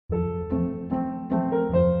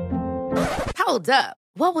Hold up.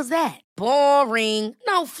 What was that? Boring.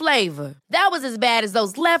 No flavor. That was as bad as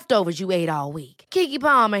those leftovers you ate all week. Keke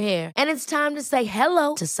Palmer here. And it's time to say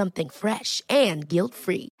hello to something fresh and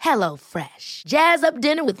guilt-free. Hello Fresh. Jazz up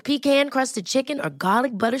dinner with pecan-crusted chicken or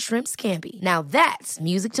garlic butter shrimp scampi. Now that's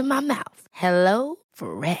music to my mouth. Hello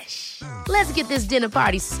Fresh. Let's get this dinner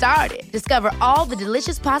party started. Discover all the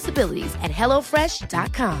delicious possibilities at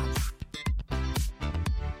hellofresh.com.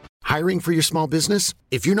 Hiring for your small business?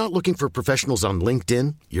 If you're not looking for professionals on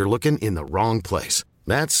LinkedIn, you're looking in the wrong place.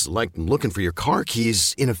 That's like looking for your car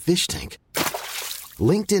keys in a fish tank.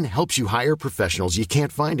 LinkedIn helps you hire professionals you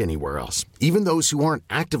can't find anywhere else, even those who aren't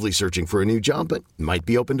actively searching for a new job but might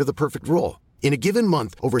be open to the perfect role. In a given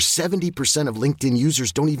month, over 70% of LinkedIn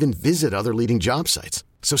users don't even visit other leading job sites.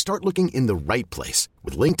 So start looking in the right place.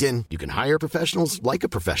 With LinkedIn, you can hire professionals like a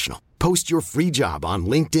professional. Post your free job on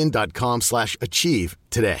linkedin.com/achieve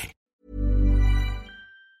today.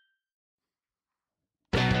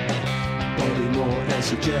 Bobby Moore and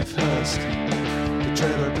Sir Geoff Hurst, the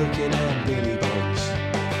Trevor Brooking and Billy Bonds,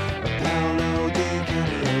 Paolo Di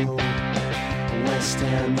Canio, West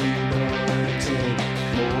Ham United,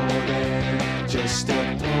 more than just a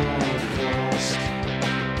podcast,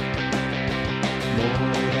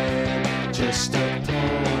 more than just a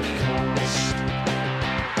podcast.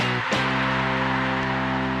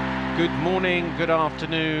 Good morning, good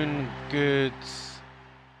afternoon, good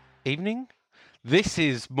evening. This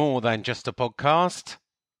is more than just a podcast.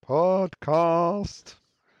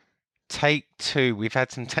 Take two. We've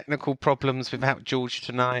had some technical problems without George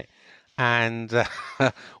tonight, and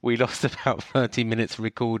we lost about 30 minutes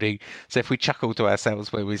recording. So if we chuckle to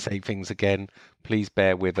ourselves when we say things again, please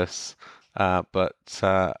bear with us. But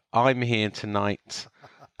I'm here tonight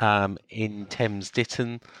in Thames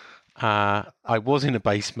Ditton. I was in a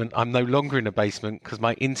basement. I'm no longer in a basement because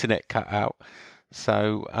my internet cut out.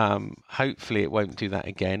 So hopefully it won't do that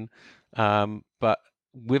again. But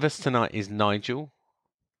with us tonight is Nigel.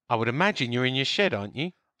 I would imagine you're in your shed, aren't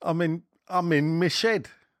you? I'm in my shed.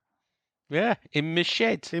 Yeah, in my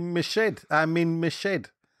shed. In my shed. I'm in my shed.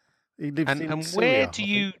 He lives in And Syria,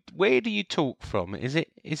 where do you talk from? Is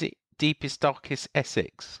it deepest darkest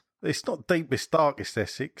Essex? It's not deepest darkest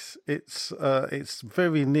Essex. It's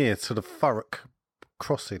very near to the Thurrock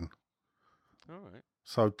crossing. All right.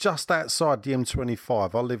 So just outside the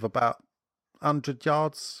M25. I live about 100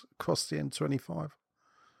 yards across the M25.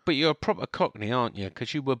 But you're a proper Cockney, aren't you?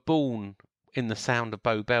 Because you were born in the sound of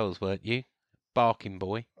Bow Bells, weren't you? Barking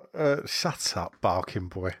boy. Shut up, barking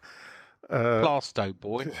boy. Plasto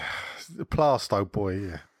boy. Plasto boy,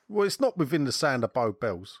 yeah. Well, it's not within the sound of Bow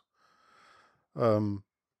Bells.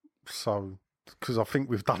 So, because I think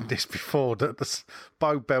we've done this before, that the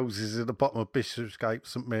Bow Bells is at the bottom of Bishopsgate,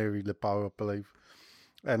 St Mary Le Bow, I believe.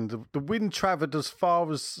 And the wind travelled as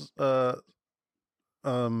far as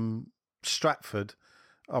Stratford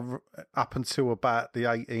up until about the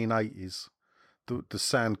 1880s. The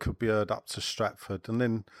sound could be heard up to Stratford. And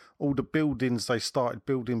then all the buildings they started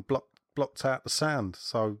building blocked out the sound.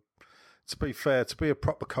 So, to be fair, to be a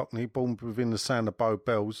proper Cockney born within the sound of Bow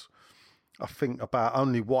Bells, I think about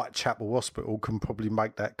only Whitechapel Hospital can probably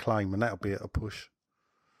make that claim, and that'll be at a push.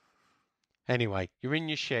 Anyway, you're in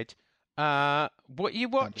your shed. What are you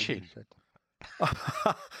watching?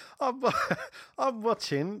 I'm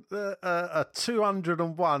watching a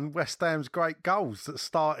 201 West Ham's great goals that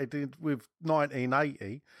started with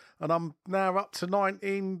 1980, and I'm now up to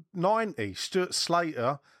 1990. Stuart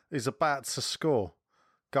Slater is about to score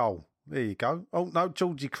goal. There you go. Oh no,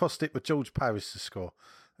 Georgie crossed it, but George Paris to score.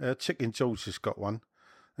 Chicken George has got one.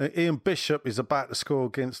 Ian Bishop is about to score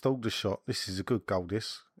against Aldershot. This is a good goal,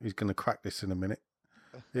 this. He's going to crack this in a minute.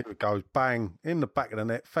 Here it goes. Bang. In the back of the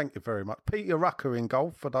net. Thank you very much. Peter Rucker in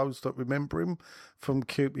goal, for those that remember him from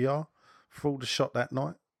QPR, for Aldershot that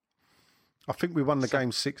night. I think we won the game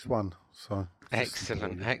 6-1. So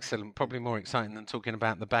Excellent. Probably more exciting than talking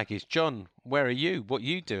about the baggage. John, where are you? What are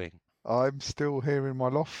you doing? I'm still here in my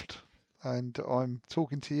loft, and I'm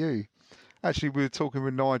talking to you. Actually, we were talking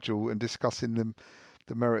with Nigel and discussing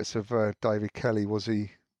the merits of David Kelly. Was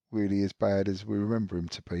he really as bad as we remember him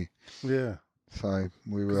to be? Yeah. So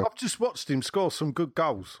we were. I've just watched him score some good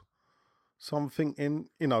goals. So I'm thinking,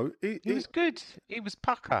 he was good. He was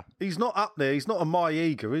pucker. He's not up there. He's not a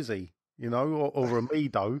Maiga, is he? Or a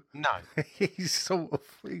Mido. No. He's sort of.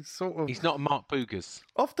 He's not Mark Boogers.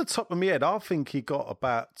 Off the top of my head, I think he got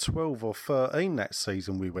about 12 or 13 that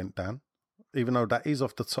season we went down. Even though that is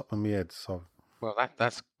off the top of my head, so. Well,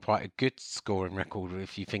 that's quite a good scoring record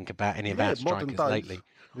if you think about any of our strikers lately.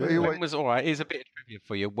 Yeah. All right, here's a bit of trivia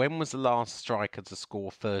for you. When was the last striker to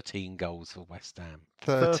score 13 goals for West Ham?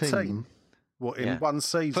 13. What, in Yeah. one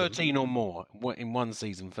season? 13 or more. What, in one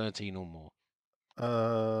season, 13 or more.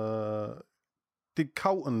 Did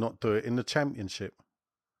Colton not do it in the Championship?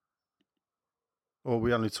 Or are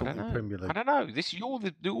we only I don't talking know. Premier League? I don't know. This you're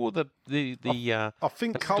the I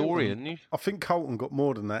think historian. Colton. I think Colton got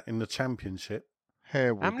more than that in the Championship.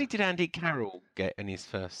 Harewood. How many did Andy Carroll get in his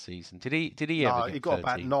first season? Did he No, ever get he got 13?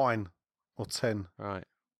 about 9 or 10. Right.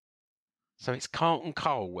 So it's Carlton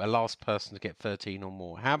Cole, a last person to get 13 or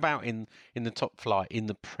more. How about in the top flight in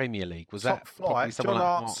the Premier League? Was Top that probably flight, someone John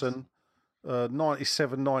like Hartson,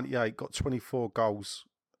 97, 98, got 24 goals.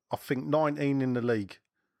 I think 19 in the league.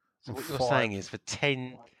 So what and you're 5 saying is for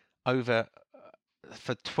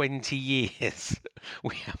 20 years,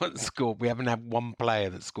 we haven't had one player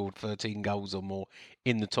that scored 13 goals or more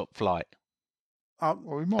in the top flight. Well,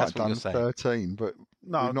 we might That's have what you're done saying. 13, but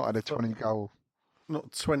No, we've not had a 20 goal.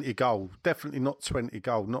 Not 20 goal. Definitely not 20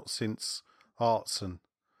 goal. Not since Hartson.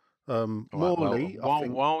 All right, Morley, well, I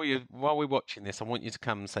think. while we're watching this, I want you to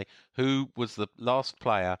come and say who was the last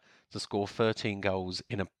player to score 13 goals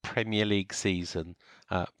in a Premier League season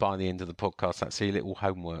by the end of the podcast. That's your little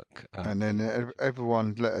homework. And then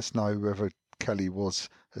everyone let us know whether Kelly was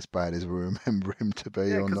as bad as we remember him to be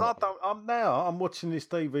Yeah, or because not. I'm watching this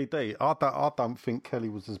DVD. I don't think Kelly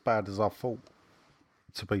was as bad as I thought.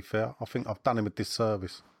 To be fair, I think I've done him a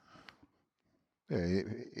disservice. Yeah,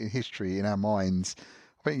 in history, in our minds,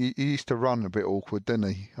 I think he used to run a bit awkward,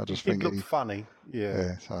 didn't he? I just He think looked funny.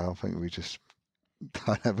 Yeah. so I think we just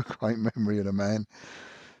don't have a great memory of the man.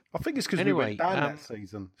 I think it's because we Anyway, went down that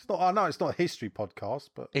season. It's not. I know it's not a history podcast,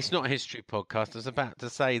 but It's not a history podcast. I was about to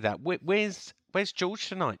say that. Where's George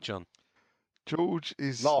tonight, John? George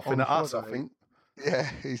is laughing on at us. I holiday. think.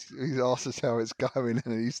 Yeah, he's asked us how it's going,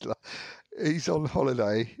 and he's on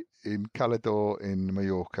holiday in Calador in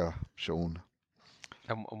Mallorca, Sean.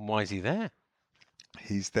 And why is he there?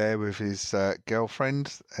 He's there with his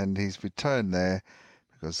girlfriend, and he's returned there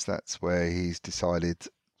because that's where he's decided,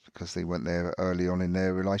 because they went there early on in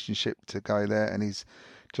their relationship, to go there, and he's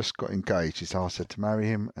just got engaged. He's asked her to marry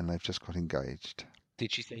him, and they've just got engaged.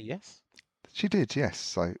 Did she say yes? She did, yes.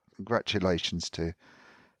 So congratulations to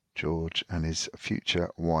George and his future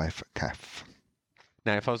wife, Kath.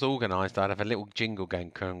 Now, if I was organised, I'd have a little jingle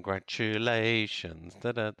going, congratulations,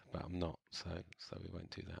 da-da, but I'm not, so we won't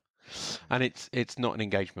do that. And it's not an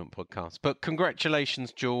engagement podcast. But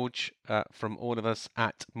congratulations, George, from all of us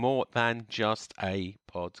at More Than Just a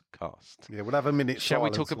Podcast. Yeah, we'll have a minute. Shall we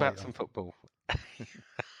silence talk about later. some football?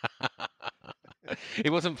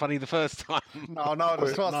 It wasn't funny the first time. No,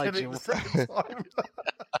 that's what I said it Nigel. the second time.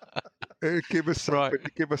 Give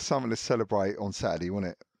us something to celebrate on Saturday, won't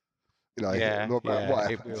it? You know, Yeah, no matter yeah,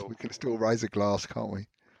 what it happens, will. we can still raise a glass, can't we?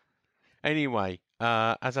 Anyway,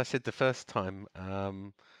 as I said the first time,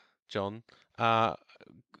 John,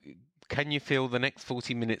 can you feel the next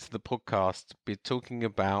 40 minutes of the podcast be talking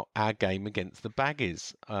about our game against the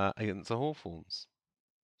Baggies, against the Hawthorns?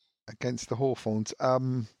 Against the Hawthorns.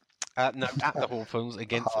 No, at the Hawthorns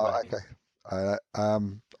against the Baggies. Okay.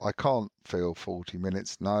 I can't feel 40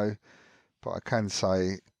 minutes, no, but I can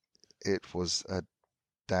say it was a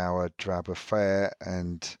dour, drab affair,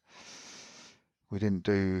 and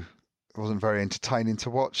it wasn't very entertaining to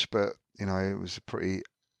watch, but you know, it was a pretty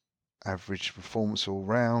average performance all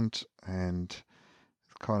round, and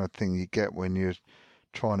the kind of thing you get when you're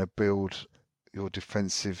trying to build your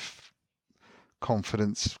defensive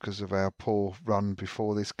confidence because of our poor run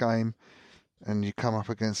before this game, and you come up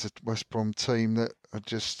against a West Brom team that are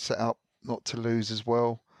just set up not to lose as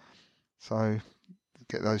well. So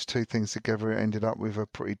get those two things together, it ended up with a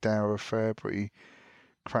pretty dour affair, pretty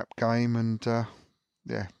crap game, and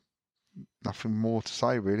yeah, nothing more to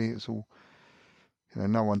say really. It's all, you know,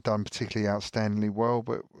 no one done particularly outstandingly well,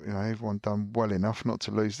 but you know, everyone done well enough not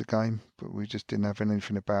to lose the game. But we just didn't have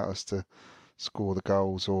anything about us to score the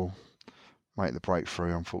goals or make the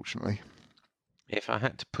breakthrough, unfortunately. If I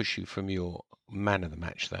had to push you from your man of the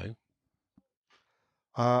match, though,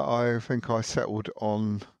 I think I settled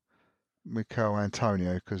on Mikel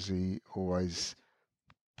Antonio because he always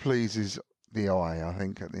pleases the eye, I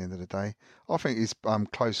think, at the end of the day. I think his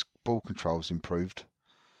close ball control's improved.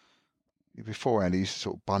 Beforehand, he used to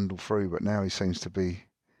sort of bundle through, but now he seems to be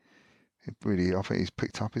really, I think he's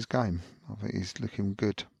picked up his game. I think he's looking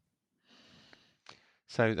good.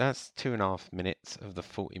 so that's 2.5 minutes of the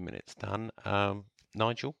 40 minutes done.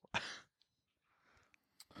 Nigel?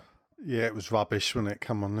 Yeah, it was rubbish, wasn't it?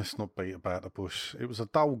 Come on, let's not beat about the bush. It was a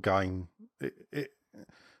dull game.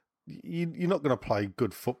 You're not going to play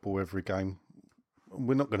good football every game.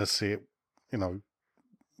 We're not going to see it, you know,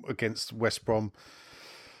 against West Brom.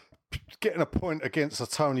 getting a point against a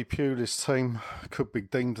Tony Pulis team could be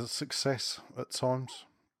deemed a success at times.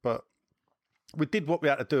 But we did what we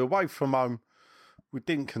had to do away from home. We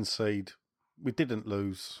didn't concede. We didn't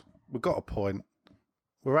lose. We got a point.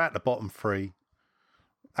 We're at the bottom three.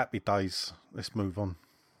 Happy days. Let's move on.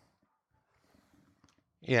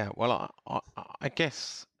 Yeah, well, I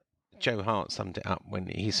guess Joe Hart summed it up when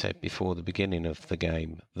he said before the beginning of the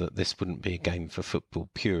game that this wouldn't be a game for football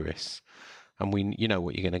purists. And you know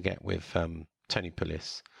what you're going to get with Tony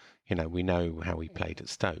Pulis. You know, we know how he played at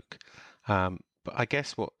Stoke. But I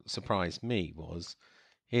guess what surprised me was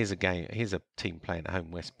here's a team playing at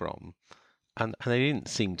home, West Brom, and they didn't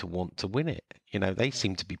seem to want to win it. You know, they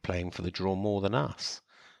seemed to be playing for the draw more than us.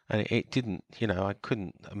 And it didn't, you know, I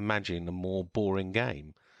couldn't imagine a more boring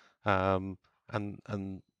game. And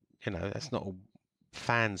you know, that's not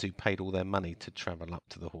fans who paid all their money to travel up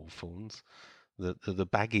to the Hawthorns. The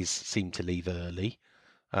Baggies seemed to leave early.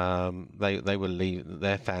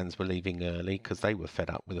 Their fans were leaving early because they were fed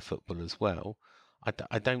up with the football as well.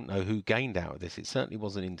 I don't know who gained out of this. It certainly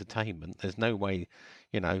wasn't entertainment. There's no way,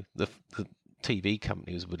 you know, the TV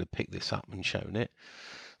companies would have picked this up and shown it.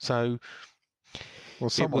 So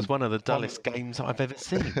it was one of the dullest games I've ever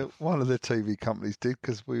seen. One of the TV companies did,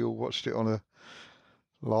 because we all watched it on a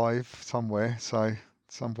live somewhere. So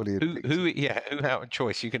somebody had who out of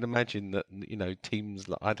choice. You can imagine that, you know, teams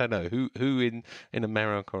like, I don't know who in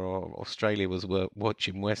America or Australia was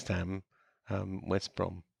watching West Ham, West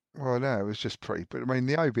Brom. Well, no, it was just pretty. But I mean,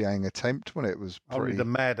 the Obiang attempt, when it was pretty. Only the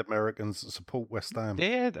mad Americans that support West Ham.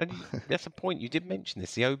 Yeah, and that's a point. You did mention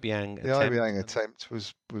this. The Obiang attempt. The Obiang attempt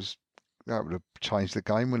was that would have changed the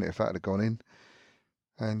game, wouldn't it, if that had gone in?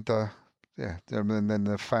 And yeah, and then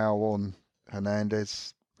the foul on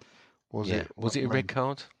Hernandez. Was it a red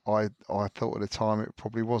card? I thought at the time it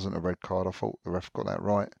probably wasn't a red card. I thought the ref got that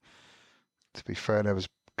right. To be fair, there was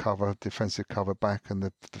defensive cover back, and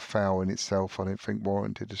the foul in itself I didn't think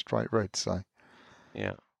warranted a straight red. So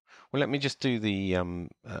yeah. Well, let me just do the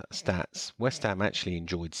stats. West Ham actually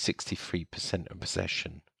enjoyed 63% of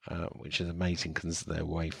possession, which is amazing because they're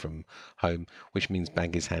away from home, which means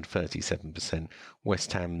Baggies had 37%.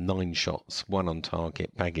 West Ham 9 shots, 1 on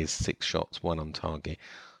target. Baggies 6 shots, 1 on target.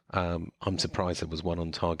 I'm surprised there was 1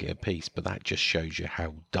 on target apiece, but that just shows you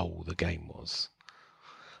how dull the game was.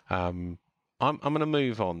 I'm going to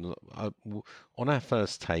move on. On our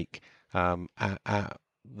first take,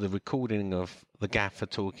 the recording of the gaffer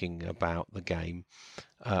talking about the game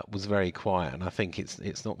was very quiet, and I think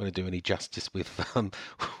it's not going to do any justice with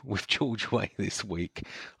George Way this week.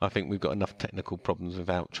 I think we've got enough technical problems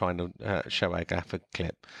without trying to show our gaffer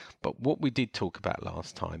clip. But what we did talk about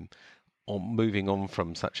last time, on moving on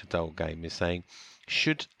from such a dull game, is saying,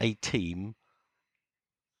 should a team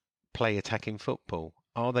play attacking football?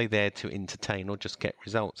 Are they there to entertain or just get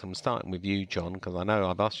results? I'm starting with you, John, because I know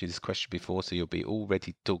I've asked you this question before, so you'll be all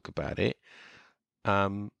ready to talk about it.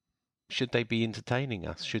 Should they be entertaining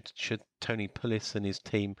us? Should Tony Pulis and his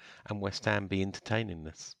team and West Ham be entertaining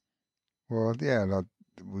us? Well, yeah,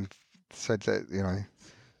 we've said that, you know.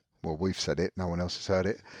 Well, we've said it. No one else has heard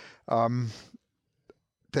it.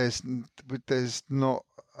 There's not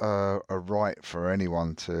a right for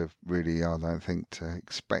anyone to really, I don't think, to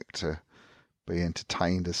expect to be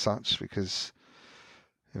entertained as such, because,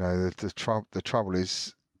 you know, the trouble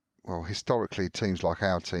is, well, historically teams like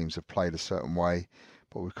our teams have played a certain way,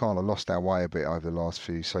 but we've kind of lost our way a bit over the last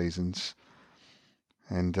few seasons,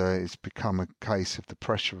 and it's become a case of the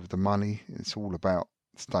pressure of the money. It's all about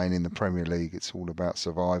staying in the Premier League. It's all about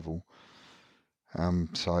survival.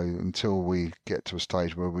 So until we get to a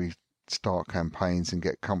stage where we start campaigns and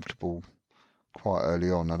get comfortable quite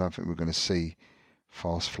early on, I don't think we're going to see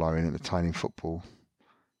fast-flowing, entertaining football,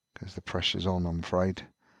 because the pressure's on, I'm afraid.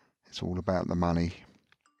 It's all about the money.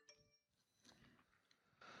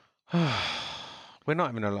 We're not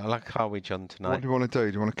having a luck, are we, John, tonight? What do you want to do?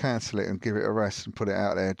 Do you want to cancel it and give it a rest and put it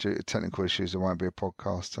out there due to technical issues? There won't be a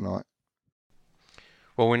podcast tonight.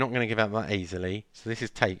 Well, we're not going to give up that easily. So this is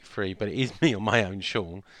take 3, but it is me on my own,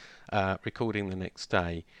 Sean, recording the next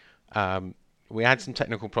day. We had some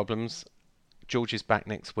technical problems. George is back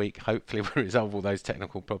next week. Hopefully we'll resolve all those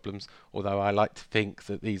technical problems, although I like to think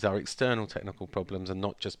that these are external technical problems and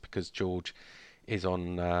not just because George is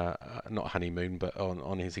on, not honeymoon, but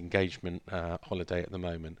on his engagement holiday at the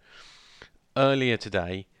moment. Earlier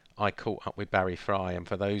today, I caught up with Barry Fry, and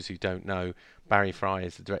for those who don't know, Barry Fry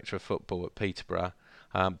is the Director of Football at Peterborough,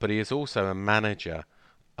 but he is also a manager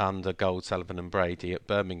under Gold, Sullivan and Brady at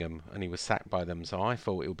Birmingham, and he was sacked by them, so I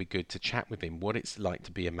thought it would be good to chat with him what it's like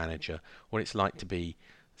to be a manager, what it's like to be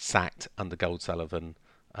sacked under Gold, Sullivan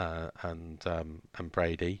and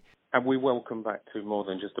Brady, and we welcome back to More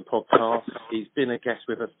Than Just a Podcast. He's been a guest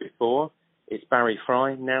with us before. It's Barry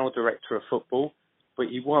Fry, now Director of Football, but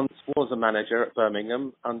he once was a manager at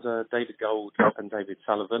Birmingham under David Gold and David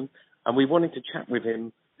Sullivan, and we wanted to chat with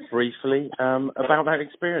him briefly about that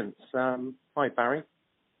experience. Hi, Barry.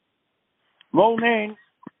 Morning.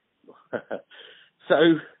 So,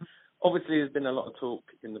 obviously, there's been a lot of talk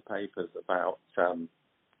in the papers about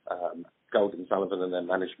Gold and Sullivan and their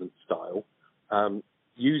management style.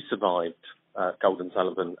 You survived Gold and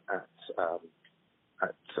Sullivan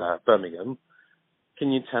at Birmingham.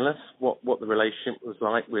 Can you tell us what the relationship was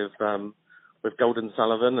like with Gold and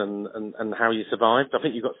Sullivan and how you survived? I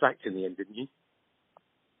think you got sacked in the end, didn't you?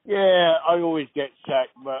 Yeah, I always get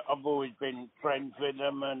sacked, but I've always been friends with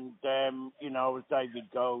them. And, I was David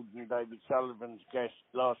Gold and David Sullivan's guest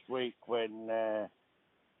last week when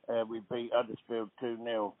we beat Huddersfield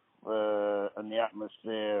 2-0. And the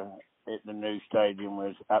atmosphere at the new stadium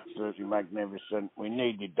was absolutely magnificent. We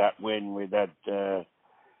needed that win. We'd had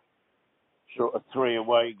sort of 3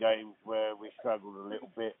 away games where we struggled a little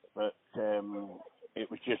bit, but it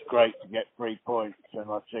was just great to get 3 points, and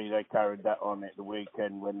I see they carried that on at the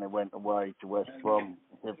weekend when they went away to West Brom.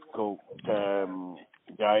 Difficult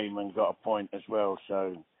game and got a point as well,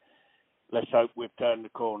 so let's hope we've turned the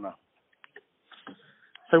corner.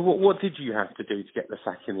 So what did you have to do to get the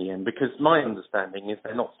sack in the end? Because my understanding is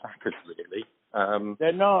they're not sackers, really.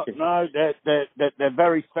 They're not. No, they're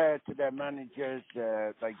very fair to their managers.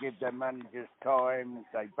 They give their managers time.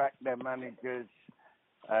 They back their managers.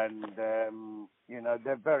 And,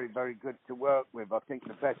 they're very, very good to work with. I think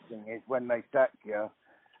the best thing is when they sack you,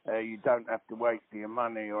 you don't have to wait for your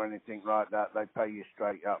money or anything like that. They pay you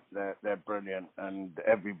straight up. They're brilliant. And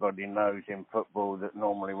everybody knows in football that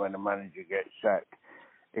normally when a manager gets sacked,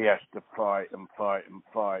 he has to fight and fight and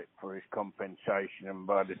fight for his compensation. And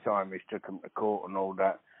by the time he's took him to court and all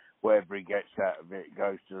that, whatever he gets out of it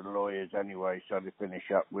goes to the lawyers anyway, so they finish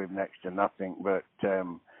up with next to nothing. But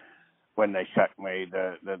when they sacked me,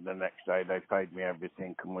 the next day they paid me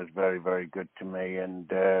everything and was very, very good to me. And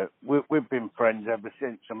we've been friends ever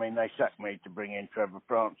since. I mean, they sacked me to bring in Trevor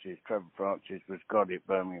Francis. Trevor Francis was God at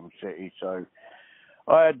Birmingham City, so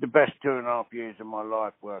I had the best 2.5 years of my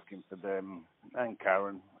life working for them and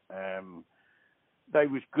Karen. They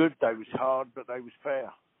was good, they was hard, but they was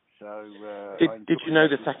fair. So did you know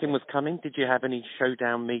the sacking was coming? Did you have any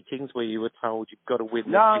showdown meetings where you were told you've got to win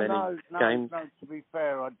this many games? No, to be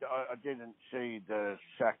fair, I didn't see the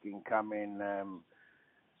sacking coming.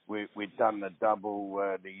 We'd done the double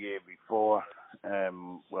the year before. I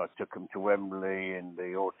took them to Wembley in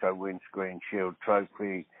the Auto Windscreen Shield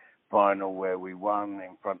Trophy final where we won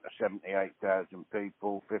in front of 78,000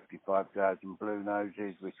 people, 55,000 Blue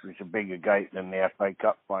Noses, which was a bigger gate than the FA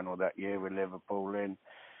Cup final that year with Liverpool in.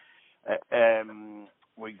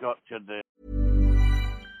 We got to the...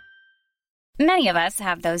 Many of us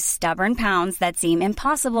have those stubborn pounds that seem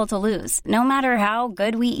impossible to lose, no matter how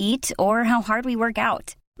good we eat or how hard we work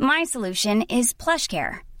out. My solution is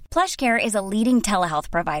PlushCare. PlushCare is a leading telehealth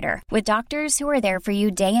provider with doctors who are there for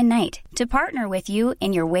you day and night to partner with you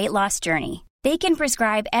in your weight loss journey. They can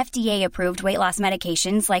prescribe FDA-approved weight loss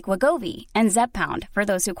medications like Wegovy and Zepbound for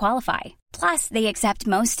those who qualify. Plus, they accept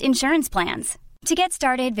most insurance plans. To get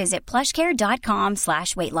started, visit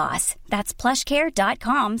plushcare.com/weightloss. That's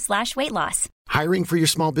plushcare.com/weightloss. Hiring for your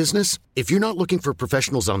small business? If you're not looking for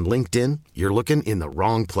professionals on LinkedIn, you're looking in the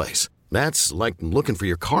wrong place. That's like looking for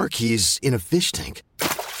your car keys in a fish tank.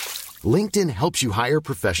 LinkedIn helps you hire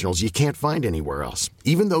professionals you can't find anywhere else,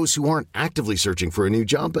 even those who aren't actively searching for a new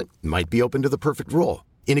job but might be open to the perfect role.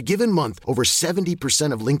 In a given month, over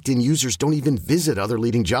 70% of LinkedIn users don't even visit other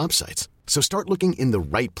leading job sites. So start looking in the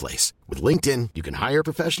right place. With LinkedIn, you can hire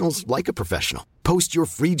professionals like a professional. Post your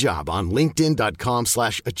free job on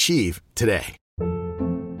linkedin.com/achieve today.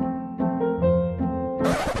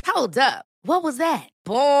 Hold up. What was that?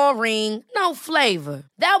 Boring. No flavor.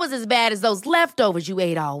 That was as bad as those leftovers you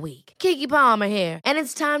ate all week. Keke Palmer here, and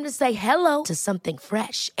it's time to say hello to something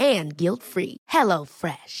fresh and guilt-free. Hello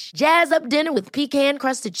Fresh. Jazz up dinner with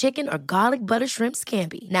pecan-crusted chicken or garlic butter shrimp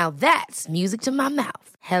scampi. Now that's music to my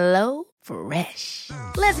mouth. Hello Fresh.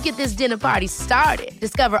 Let's get this dinner party started.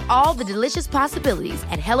 Discover all the delicious possibilities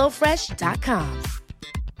at hellofresh.com.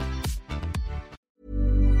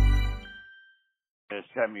 The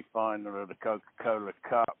semi-final of the Coca-Cola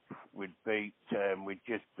Cup, we'd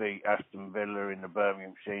just beat Aston Villa in the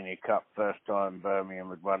Birmingham Senior Cup. First time Birmingham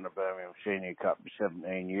had won the Birmingham Senior Cup for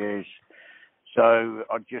 17 years. So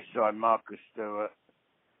I just signed Marcus Stewart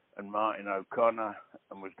and Martin O'Connor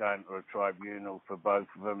and was going to a tribunal for both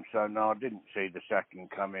of them. So no, I didn't see the sacking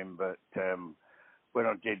coming, but when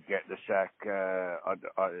I did get the sack,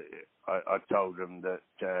 I told them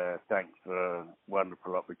that thanks for a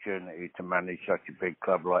wonderful opportunity to manage such a big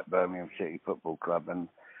club like Birmingham City Football Club. And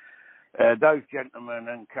those gentlemen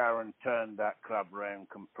and Karen turned that club around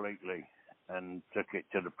completely and took it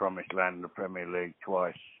to the promised land, the Premier League,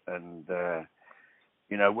 twice. And,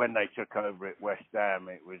 you know, when they took over at West Ham,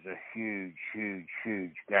 it was a huge, huge,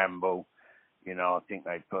 huge gamble. You know, I think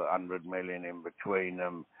they put 100 million in between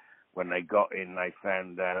them. When they got in, they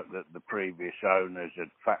found out that the previous owners had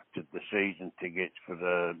factored the season tickets for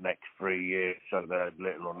the next 3 years, so they had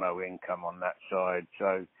little or no income on that side.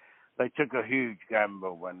 So they took a huge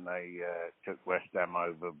gamble when they took West Ham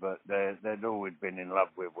over, but they'd always been in love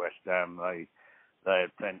with West Ham. They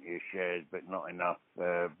had plenty of shares, but not enough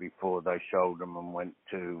before they sold them and went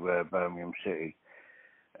to Birmingham City.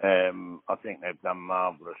 I think they've done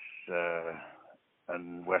marvellous,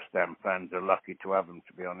 and West Ham fans are lucky to have them,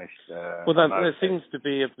 to be honest. Well, there seems to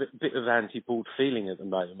be a bit of anti-board feeling at the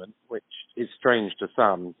moment, which is strange to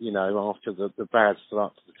some. You know, after the bad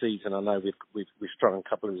start to the season, I know we've strung a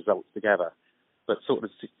couple of results together, but sort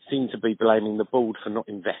of seem to be blaming the board for not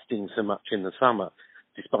investing so much in the summer,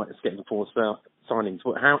 despite us getting 4 signings.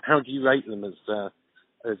 How do you rate them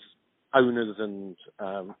as owners and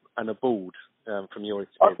a board? From your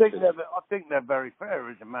experience? I think they're very fair.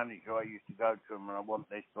 As a manager, I used to go to them and I want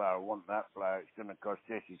this player, I want that player. It's going to cost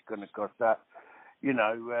this, it's going to cost that. You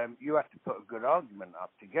know, you have to put a good argument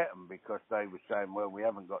up to get them, because they were saying, well, we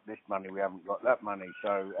haven't got this money, we haven't got that money,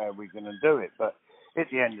 so how are we going to do it? But at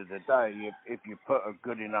the end of the day, if you put a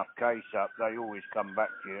good enough case up, they always come back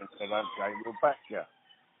to you and say, okay, we'll back you.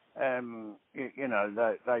 You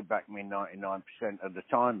know, they back me 99% of the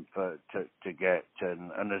time to get,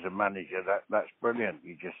 and as a manager, that's brilliant.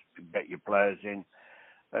 You just get your players in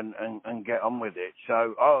and get on with it.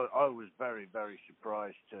 So I was very, very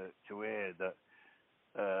surprised to hear that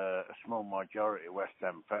a small majority of West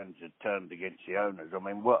Ham fans had turned against the owners. I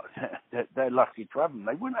mean, what? They're lucky to have them.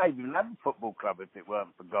 They wouldn't even have a football club if it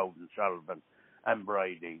weren't for Gold and Sullivan and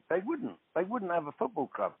Brady. They wouldn't have a football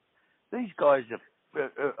club. These guys have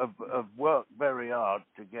worked very hard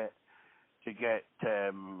to get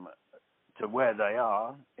to where they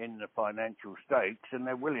are in the financial stakes, and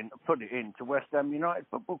they're willing to put it into West Ham United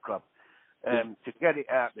Football Club to get it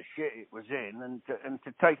out the shit it was in and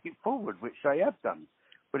to take it forward, which they have done.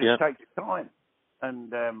 But it takes time,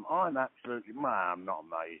 and I'm not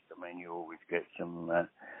amazed. I mean, you always get some.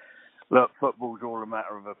 Look, football's all a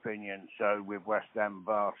matter of opinion. So with West Ham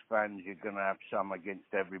vast fans, you're going to have some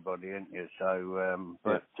against everybody, aren't you? So,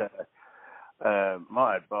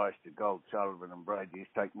 my advice to Gold, Sullivan and Brady is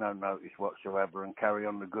take no notice whatsoever and carry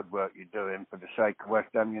on the good work you're doing for the sake of West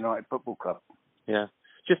Ham United Football Club. Yeah.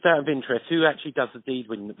 Just out of interest, who actually does the deed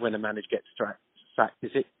when a manager gets sacked?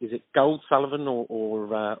 Is it Gold, Sullivan,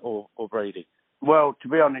 or Brady? Well, to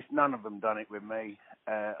be honest, none of them done it with me.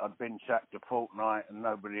 I'd been sacked a fortnight and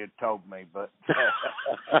nobody had told me, but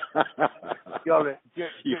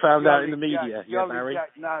you found out in the media, Barry?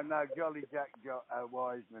 Jolly Jack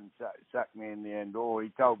Wiseman sacked me in the end, or he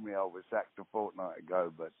told me I was sacked a fortnight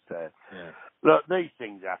ago. But look, these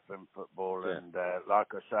things happen in football, and like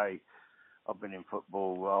I say, I've been in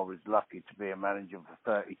football. I was lucky to be a manager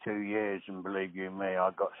for 32 years, and believe you me, I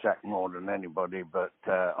got sacked more than anybody. But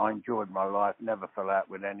I enjoyed my life, never fell out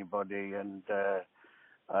with anybody, and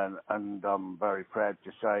I'm very proud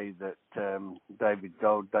to say that David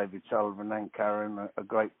Gold, David Sullivan, and Karen are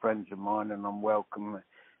great friends of mine, and I'm welcome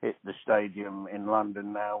at the stadium in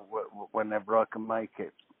London now whenever I can make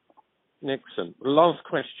it. Excellent. Last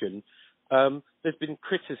question. There's been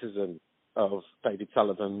criticism of David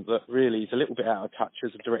Sullivan that really is a little bit out of touch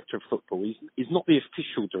as a director of football. He's not the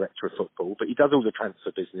official director of football, but he does all the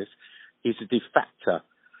transfer business. He's a de facto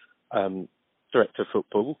director of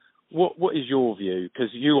football. What is your view?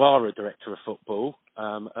 Because you are a director of football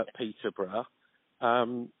at Peterborough.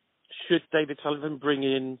 Should David Sullivan bring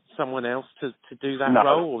in someone else to do that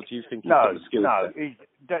role, or do you think he's got the skills?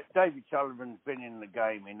 No. David Sullivan's been in the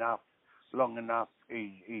game long enough.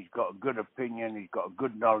 He's got a good opinion. He's got a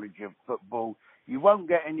good knowledge of football. You won't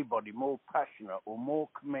get anybody more passionate or more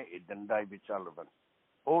committed than David Sullivan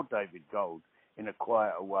or David Gold in a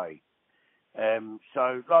quieter way.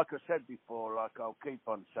 So, like I said before, like I'll keep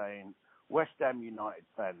on saying, West Ham United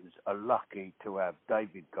fans are lucky to have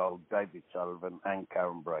David Gold, David Sullivan and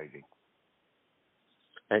Karen Brady.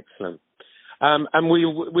 Excellent. And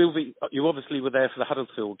we'll be. You obviously were there for the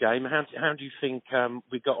Huddersfield game. How do you think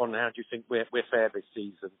we got on? How do you think we're fair this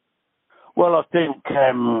season? Well, I think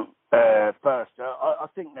first, I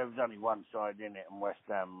think there was only one side in it, and West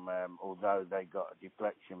Ham, although they got a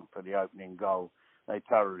deflection for the opening goal, they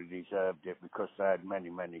thoroughly deserved it because they had many,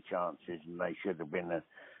 many chances and they should have been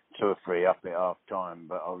 2 or 3 up at half time.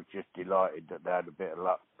 But I was just delighted that they had a bit of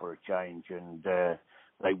luck for a change and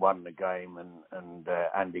they won the game. And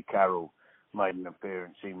Andy Carroll made an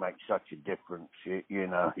appearance. He makes such a difference. You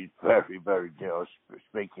know, he's very, very good. I was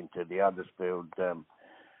speaking to the Huddersfield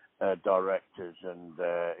directors, and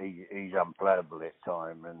he's unplayable at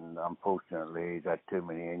time. And unfortunately, he's had too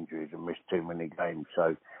many injuries and missed too many games.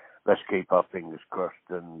 So let's keep our fingers crossed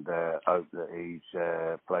and hope that he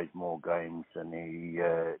plays more games than he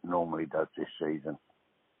normally does this season.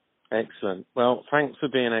 Excellent. Well, thanks for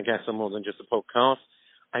being our guest on More Than Just a Podcast,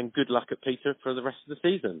 and good luck at Peter for the rest of the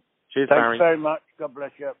season. Cheers, Barry. Thanks very much. God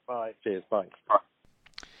bless you. Bye. Cheers. Bye.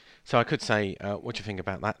 So I could say, what do you think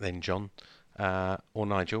about that then, John or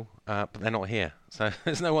Nigel? But they're not here. So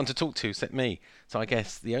there's no one to talk to except me. So I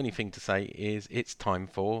guess the only thing to say is it's time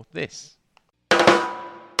for this.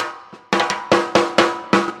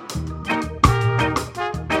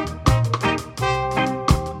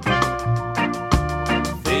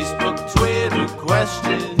 Facebook, Twitter,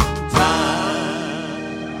 question time.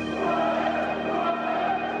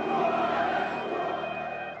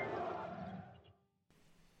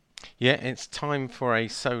 Yeah, it's time for a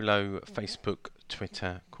solo Facebook,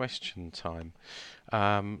 Twitter question time.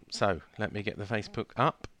 So let me get the Facebook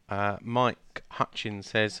up. Mike Hutchins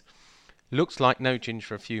says, looks like no Ginge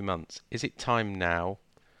for a few months. Is it time now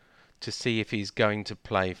to see if he's going to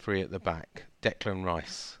play free at the back? Declan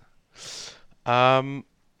Rice.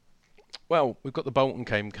 Well, we've got the Bolton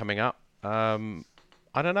game coming up. I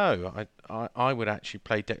don't know. I would actually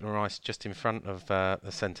play Declan Rice just in front of the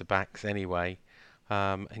centre-backs anyway.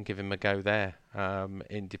 And give him a go there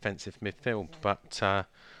in defensive midfield. But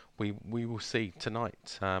we will see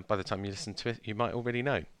tonight. By the time you listen to it, you might already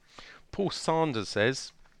know. Paul Sanders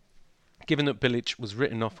says, given that Bilic was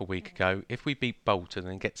written off a week ago, if we beat Bolton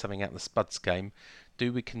and get something out of the Spuds game,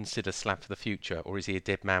 do we consider Slav for the future, or is he a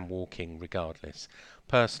dead man walking regardless?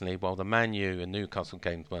 Personally, while the Man U and Newcastle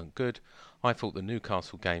games weren't good, I thought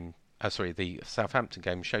the Southampton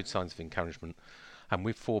game showed signs of encouragement. And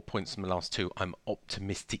with 4 points from the last 2, I'm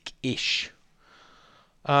optimistic-ish.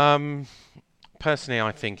 Personally,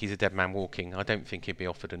 I think he's a dead man walking. I don't think he'd be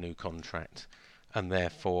offered a new contract. And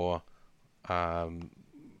therefore, I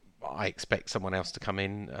expect someone else to come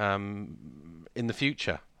in the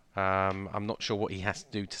future. I'm not sure what he has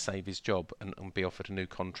to do to save his job and be offered a new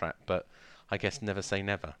contract. But I guess never say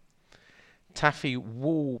never. Taffy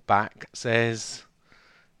Wallback says,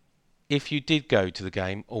 if you did go to the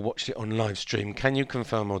game or watched it on live stream, can you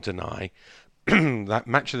confirm or deny that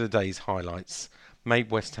Match of the Day's highlights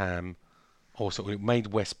made West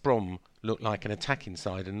Brom look like an attacking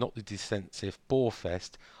side and not the defensive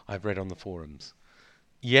bore-fest I've read on the forums?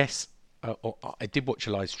 Yes, I did watch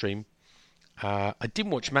a live stream. I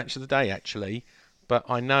didn't watch Match of the Day actually, but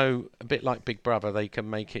I know a bit like Big Brother, they can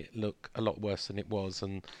make it look a lot worse than it was,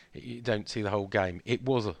 and you don't see the whole game. It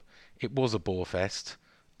was a bore-fest.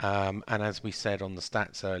 And as we said on the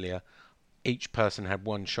stats earlier, each person had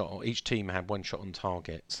one shot, or each team had one shot on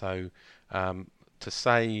target. So to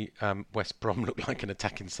say West Brom looked like an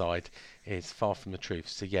attacking side is far from the truth.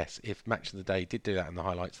 So yes, if Match of the Day did do that in the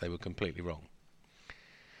highlights, they were completely wrong.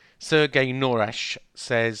 Sergei Norash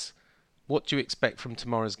says, what do you expect from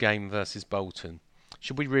tomorrow's game versus Bolton?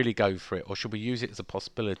 Should we really go for it, or should we use it as a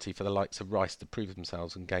possibility for the likes of Rice to prove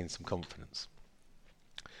themselves and gain some confidence?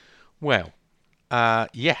 Well,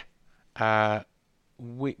 we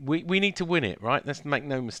need to win it, right? Let's make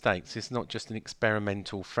no mistakes. It's not just an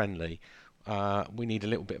experimental friendly. We need a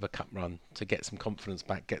little bit of a cup run to get some confidence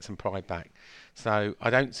back, get some pride back. So I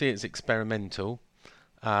don't see it as experimental,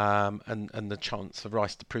 and the chance for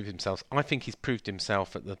Rice to prove himself. I think he's proved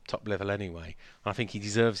himself at the top level anyway. I think he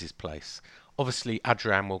deserves his place. Obviously,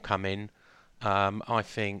 Adrian will come in. I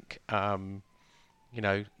think Noble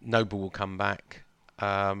will come back.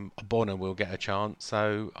 Bonner will get a chance,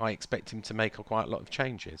 so I expect him to make quite a lot of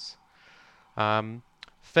changes.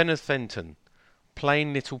 Fenner Fenton,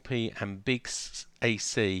 plain Little P and Big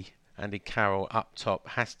AC, Andy Carroll up top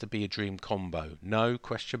has to be a dream combo. No? ?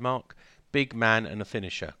 Big man and a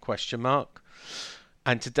finisher ?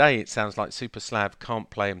 And today it sounds like Super Slav can't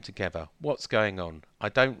play them together. What's going on? I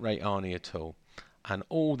don't rate Arnie at all. And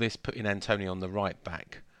all this putting Antonio on the right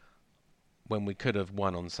back when we could have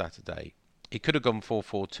won on Saturday. He could have gone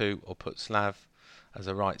 4-4-2 or put Slav as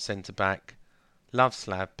a right centre-back. Love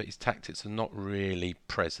Slav, but his tactics are not really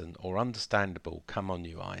present or understandable. Come on,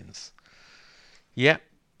 you Irons. Yep,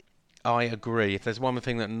 I agree. If there's one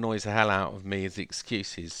thing that annoys the hell out of me is the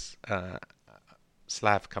excuses.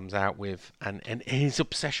 Slav comes out with, and his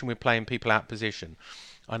obsession with playing people out of position.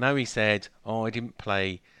 I know he said, I didn't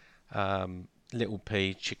play Little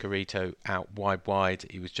P, Chicharito out wide.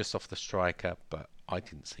 He was just off the striker, but I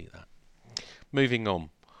didn't see that. Moving on.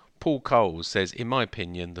 Paul Coles says, in my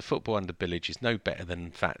opinion, the football under Bilic is no better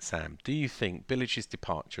than Fat Sam. Do you think Bilic's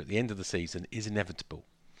departure at the end of the season is inevitable?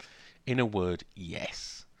 In a word,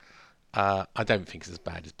 yes. I don't think it's as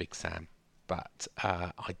bad as Big Sam, but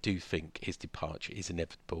I do think his departure is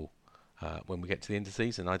inevitable when we get to the end of the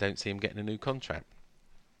season. I don't see him getting a new contract.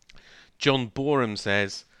 John Boreham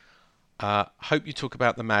says, hope you talk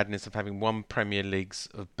about the madness of having one Premier League's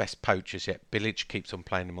of best poachers, yet Bilic keeps on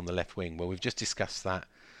playing him on the left wing. Well, we've just discussed that.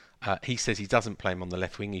 He says he doesn't play him on the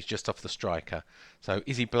left wing, he's just off the striker. So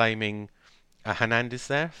is he blaming Hernandez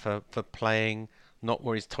there for playing not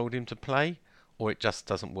where he's told him to play, or it just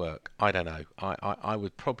doesn't work? I don't know. I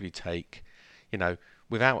would probably take,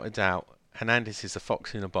 without a doubt, Hernandez is a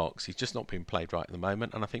fox in a box. He's just not being played right at the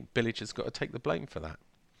moment, and I think Bilic has got to take the blame for that.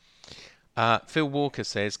 Phil Walker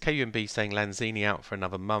says, KUMB saying Lanzini out for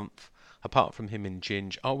another month. Apart from him and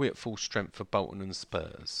Ginge, are we at full strength for Bolton and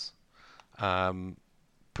Spurs?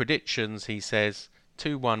 Predictions, he says,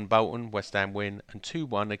 2-1 Bolton, West Ham win, and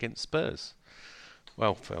 2-1 against Spurs.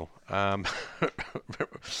 Well, Phil,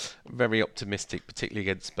 very optimistic, particularly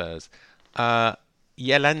against Spurs.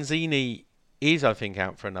 Lanzini is, I think,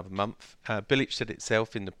 out for another month. Bilic said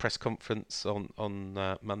itself in the press conference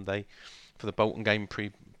on Monday for the Bolton game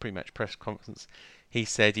pre-match press conference. He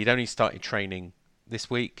said he'd only started training this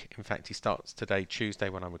week. In fact, he starts today, Tuesday,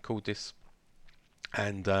 when I record this.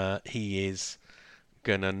 And he is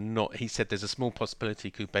gonna not. He said there's a small possibility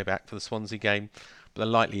he could be back for the Swansea game, but the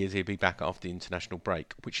likely is he'll be back after the international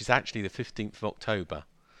break, which is actually the 15th of October.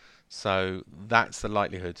 So that's the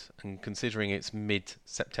likelihood. And considering it's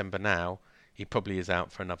mid-September now, he probably is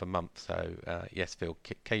out for another month. So yes, Phil,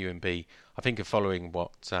 KUMB, I think, are following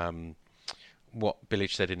what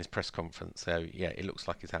Bilic said in his press conference. So yeah, it looks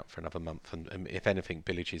like he's out for another month. And if anything,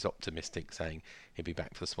 Bilic is optimistic, saying he'll be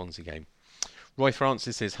back for the Swansea game. Roy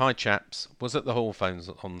Francis says, hi chaps, was at the Hall phones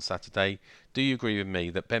on Saturday. Do you agree with me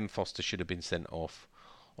that Ben Foster should have been sent off?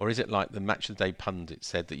 Or is it like the Match of the Day pundit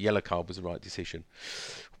said that yellow card was the right decision?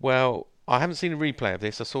 Well, I haven't seen a replay of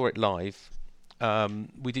this. I saw it live.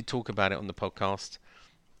 We did talk about it on the podcast.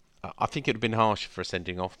 I think it would have been harsher for a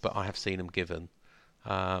sending off, but I have seen them given.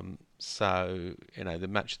 So, the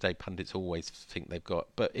Match of the Day pundits always think they've got,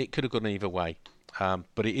 but it could have gone either way.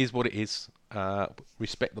 But it is what it is.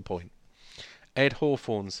 Respect the point. Ed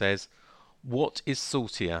Hawthorne says, what is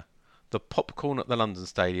saltier, the popcorn at the London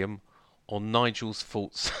Stadium or Nigel's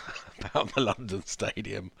thoughts about the London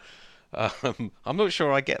Stadium? I'm not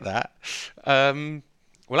sure I get that.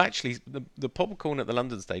 Well, actually, the popcorn at the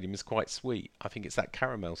London Stadium is quite sweet. I think it's that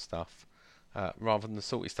caramel stuff rather than the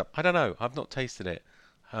salty stuff. I don't know. I've not tasted it.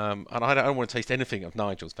 And I don't want to taste anything of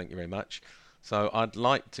Nigel's, thank you very much. So I'd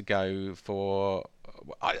like to go for...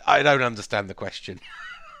 I don't understand the question.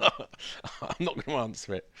 I'm not going to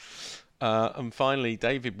answer it. And finally,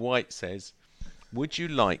 David White says, would you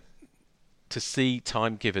like to see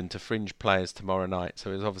time given to fringe players tomorrow night?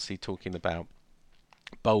 So he's obviously talking about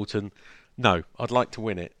Bolton. No, I'd like to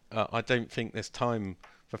win it. I don't think there's time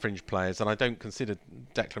for fringe players, and I don't consider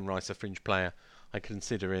Declan Rice a fringe player. I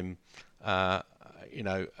consider him, a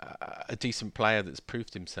decent player that's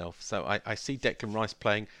proved himself. So I see Declan Rice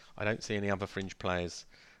playing. I don't see any other fringe players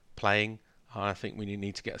playing. I think we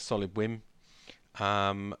need to get a solid win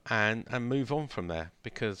and move on from there,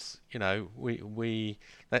 because we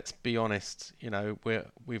let's be honest,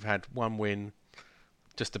 we've had one win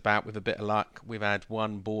just about with a bit of luck. We've had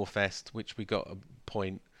one Borefest which we got a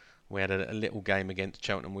point. We had a little game against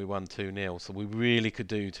Cheltenham, we won 2-0, so we really could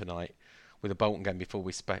do tonight with a Bolton game before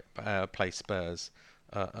we play Spurs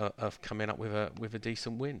of coming up with a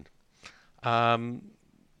decent win.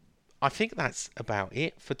 I think that's about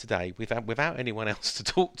it for today. Without anyone else to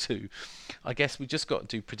talk to, I guess we just got to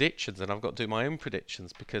do predictions, and I've got to do my own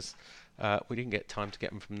predictions because we didn't get time to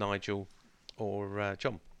get them from Nigel or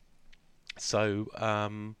John. So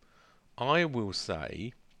I will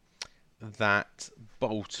say that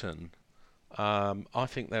Bolton, I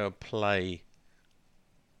think they will play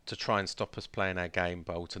to try and stop us playing our game.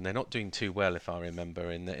 Bolton, they're not doing too well, if I remember,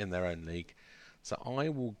 in their own league. So I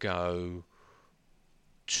will go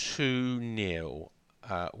 2-0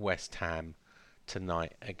 West Ham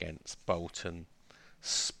tonight against Bolton.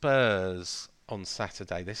 Spurs on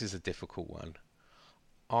Saturday. This is a difficult one.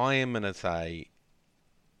 I am going to say...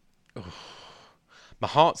 my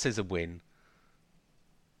heart says a win.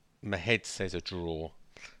 My head says a draw.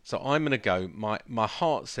 So I'm going to go... My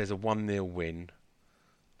heart says a 1-0 win.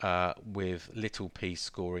 with Little P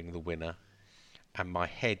scoring the winner, and my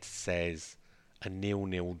head says a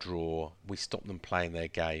 0-0 draw. We stop them playing their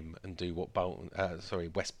game and do what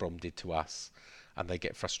West Brom did to us, and they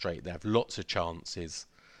get frustrated. They have lots of chances,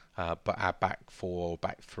 but our back four,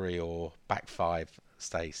 back three, or back five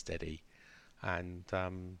stay steady. And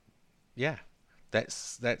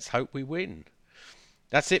let's hope we win.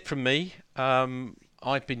 That's it from me.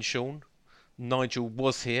 I've been Sean. Nigel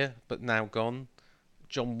was here, but now gone.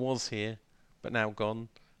 John was here, but now gone.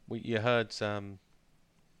 You heard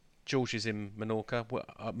George is in Mallorca.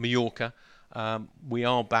 We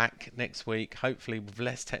are back next week, hopefully with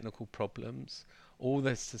less technical problems. All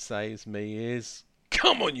there's to say is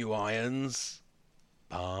come on, you Irons.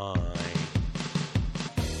 Bye.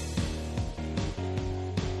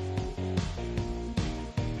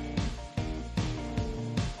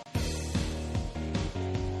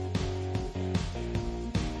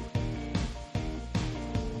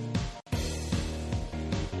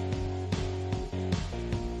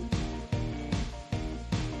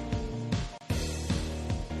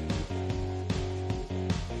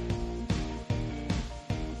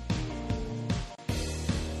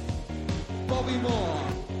 Bobby Moore.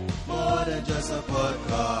 More than just a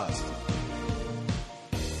podcast.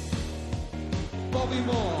 Bobby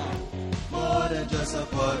Moore. More than just a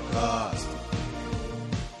podcast.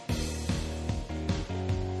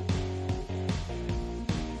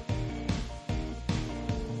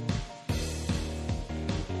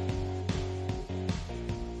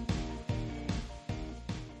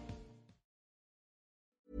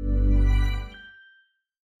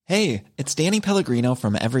 Hey, it's Danny Pellegrino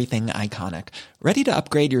from Everything Iconic. Ready to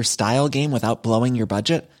upgrade your style game without blowing your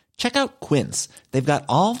budget? Check out Quince. They've got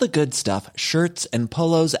all the good stuff, shirts and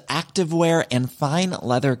polos, activewear, and fine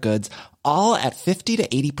leather goods, all at 50 to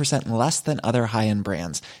 80% less than other high-end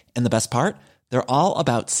brands. And the best part? They're all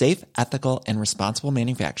about safe, ethical, and responsible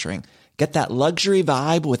manufacturing. Get that luxury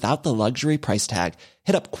vibe without the luxury price tag.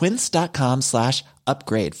 Hit up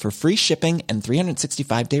quince.com/upgrade for free shipping and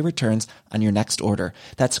 365-day returns on your next order.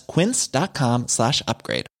 That's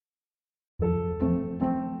quince.com/upgrade.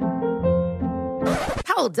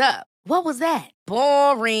 Hold up. What was that?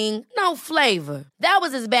 Boring. No flavor. That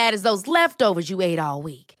was as bad as those leftovers you ate all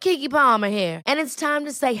week. Keke Palmer here, and it's time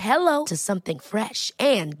to say hello to something fresh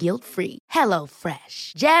and guilt-free. Hello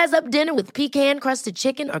Fresh. Jazz up dinner with pecan-crusted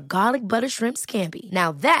chicken or garlic butter shrimp scampi.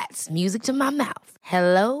 Now that's music to my mouth.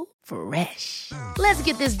 Hello Fresh. Let's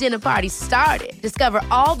get this dinner party started. Discover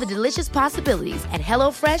all the delicious possibilities at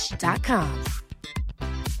HelloFresh.com.